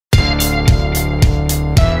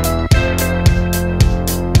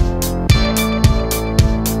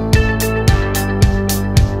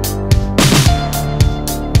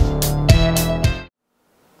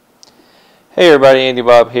Hey everybody, Andy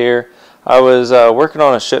Bob here. I was working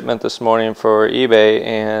on a shipment this morning for eBay,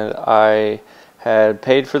 and I had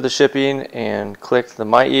paid for the shipping and clicked the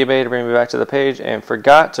My eBay to bring me back to the page and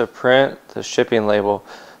forgot to print the shipping label.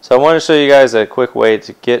 So I wanted to show you guys a quick way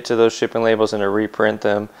to get to those shipping labels and to reprint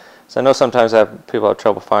them. So I know sometimes people have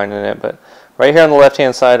trouble finding it, but right here on the left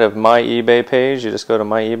hand side of My eBay page, you just go to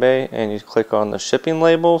My eBay and you click on the shipping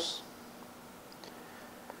labels,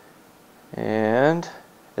 and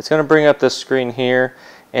it's going to bring up this screen here,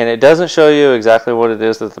 and it doesn't show you exactly what it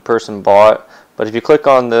is that the person bought, but if you click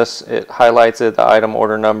on this, it highlights it, the item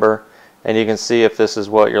order number, and you can see if this is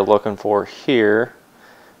what you're looking for here,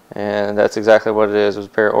 and that's exactly what it is. It was a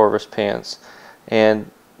pair of Orvis pants. And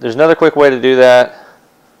there's another quick way to do that.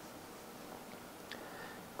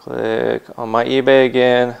 Click on My eBay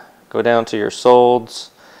again, go down to your solds,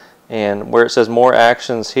 and where it says more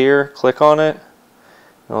actions here, click on it.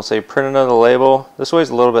 And I'll say print another label. This way is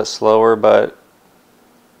a little bit slower, but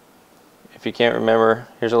if you can't remember,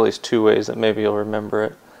 here's at least two ways that maybe you'll remember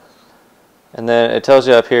it. And then it tells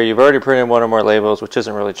you up here, you've already printed one or more labels, which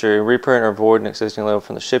isn't really true. Reprint or void an existing label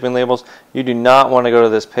from the shipping labels. You do not want to go to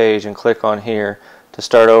this page and click on here to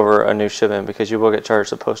start over a new shipment, because you will get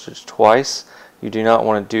charged the postage twice. You do not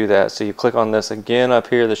want to do that. So you click on this again up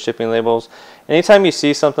here, the shipping labels. Anytime you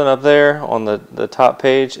see something up there on the top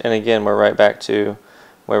page, and again, we're right back to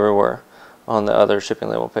where we were on the other shipping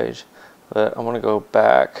label page, but I want to go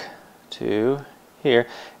back to here.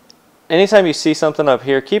 Anytime you see something up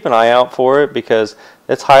here, keep an eye out for it, because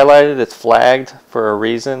it's highlighted, it's flagged for a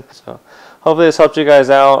reason. So hopefully this helped you guys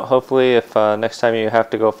out. Hopefully if next time you have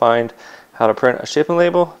to go find how to print a shipping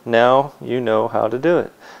label, now you know how to do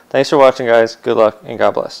it. Thanks for watching, guys. Good luck and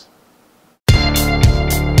God bless.